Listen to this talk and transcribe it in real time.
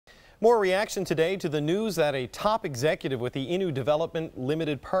More reaction today to the news that a top executive with the Innu Development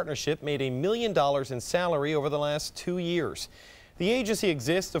Limited Partnership made $1 million in salary over the last 2 years. The agency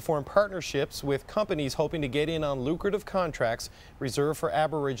exists to form partnerships with companies hoping to get in on lucrative contracts reserved for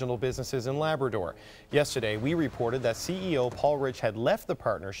Aboriginal businesses in Labrador. Yesterday, we reported that CEO Paul Rich had left the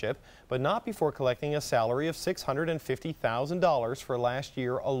partnership, but not before collecting a salary of $650,000 for last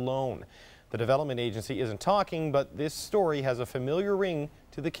year alone. The development agency isn't talking, but this story has a familiar ring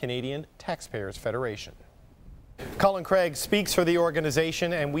to the Canadian Taxpayers Federation. Colin Craig speaks for the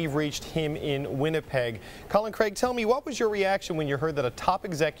organization, and we've reached him in Winnipeg. Colin Craig, tell me, what was your reaction when you heard that a top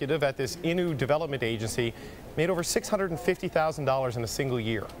executive at this Innu Development Agency made over $650,000 in a single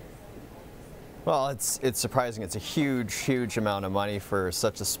year? Well, it's surprising. It's a huge amount of money for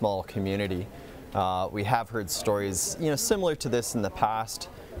such a small community. We have heard stories, similar to this in the past,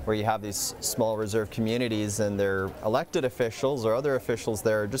 where you have these small reserve communities and their elected officials or other officials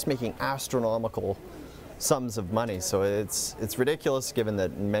there are just making astronomical sums of money. So it's ridiculous, given that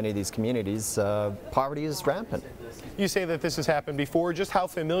in many of these communities poverty is rampant. You say that this has happened before. Just how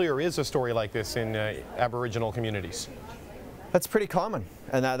familiar is a story like this in Aboriginal communities? That's pretty common,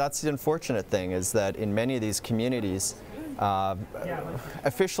 and that's the unfortunate thing, is that in many of these communities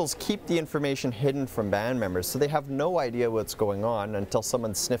officials keep the information hidden from band members, so they have no idea what's going on until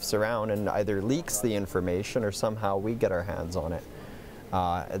someone sniffs around and either leaks the information or somehow we get our hands on it.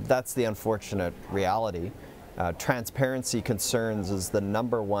 That's the unfortunate reality. Transparency concerns is the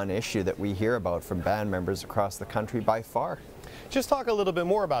 #1 issue that we hear about from band members across the country by far. Just talk a little bit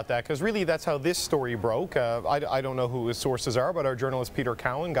more about that, because really that's how this story broke. I don't know who his sources are, but our journalist Peter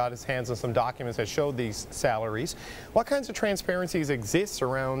Cowan got his hands on some documents that showed these salaries. What kinds of transparencies exist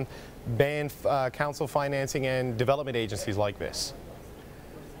around band council financing and development agencies like this?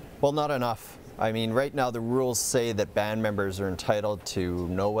 Well, not enough. I mean, right now the rules say that band members are entitled to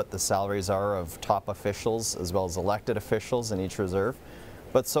know what the salaries are of top officials as well as elected officials in each reserve.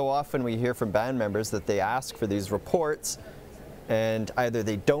 But so often we hear from band members that they ask for these reports, and either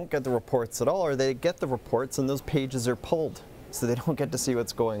they don't get the reports at all, or they get the reports and those pages are pulled, so they don't get to see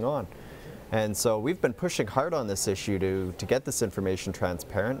what's going on. And so we've been pushing hard on this issue to get this information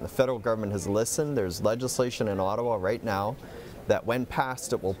transparent. The federal government has listened. There's legislation in Ottawa right now that, when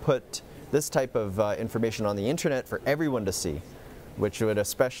passed, it will put this type of information on the internet for everyone to see, which would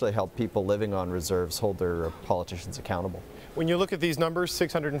especially help people living on reserves hold their politicians accountable. When you look at these numbers,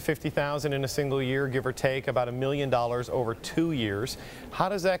 $650,000 in a single year, give or take, about $1 million over 2 years, how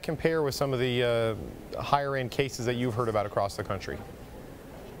does that compare with some of the higher end cases that you've heard about across the country?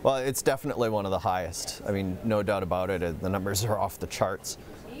 Well, it's definitely one of the highest. I mean, no doubt about it, the numbers are off the charts.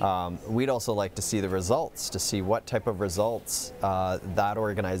 We'd also like to see the results, to see what type of results that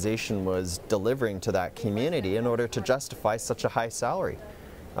organization was delivering to that community in order to justify such a high salary.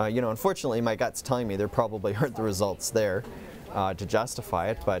 Unfortunately, my gut's telling me there probably aren't the results there to justify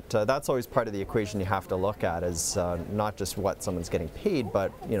it, but that's always part of the equation you have to look at, is not just what someone's getting paid, but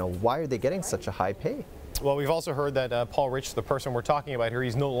why are they getting such a high pay? Well, we've also heard that Paul Rich, the person we're talking about here,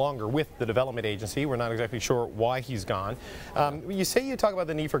 he's no longer with the development agency. We're not exactly sure why he's gone. You talk about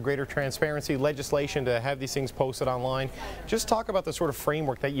the need for greater transparency, legislation to have these things posted online. Just talk about the sort of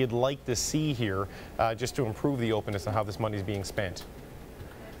framework that you'd like to see here just to improve the openness on how this money is being spent.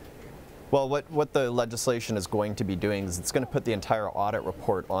 Well, what the legislation is going to be doing is it's going to put the entire audit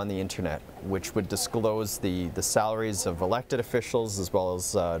report on the internet, which would disclose the salaries of elected officials as well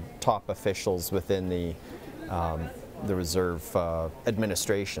as top officials within the reserve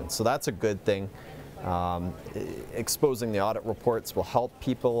administration. So that's a good thing. Exposing the audit reports will help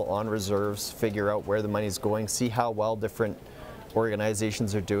people on reserves figure out where the money's going, see how well different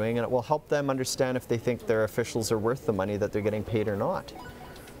organizations are doing, and it will help them understand if they think their officials are worth the money that they're getting paid or not.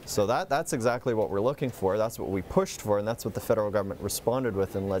 So that's exactly what we're looking for. That's what we pushed for, and that's what the federal government responded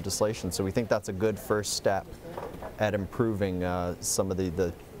with in legislation. So we think that's a good first step at improving some of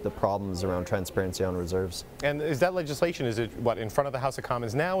the problems around transparency on reserves. And is that legislation, is it in front of the House of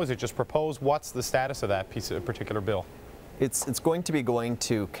Commons now? Is it just proposed? What's the status of that particular bill? It's going to be going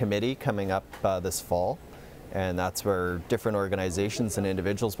to committee coming up this fall, and that's where different organizations and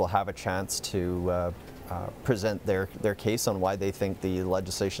individuals will have a chance to present their case on why they think the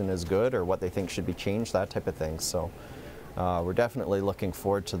legislation is good or what they think should be changed, that type of thing. So we're definitely looking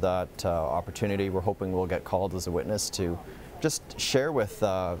forward to that opportunity. We're hoping we'll get called as a witness to just share with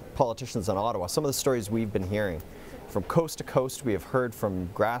politicians in Ottawa some of the stories we've been hearing. From coast to coast, we have heard from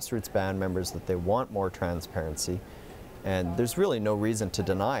grassroots band members that they want more transparency, and there's really no reason to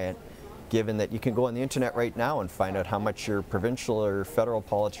deny it. given that you can go on the internet right now and find out how much your provincial or federal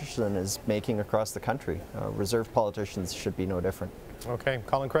politician is making across the country. Reserve politicians should be no different. Okay,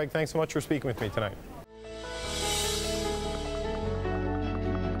 Colin Craig, thanks so much for speaking with me tonight.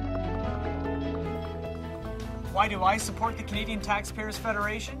 Why do I support the Canadian Taxpayers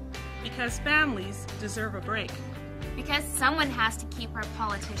Federation? Because families deserve a break. Because someone has to keep our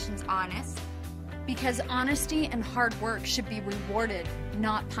politicians honest. Because honesty and hard work should be rewarded,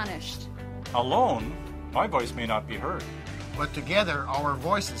 not punished. Alone, my voice may not be heard. But together, our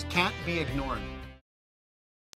voices can't be ignored.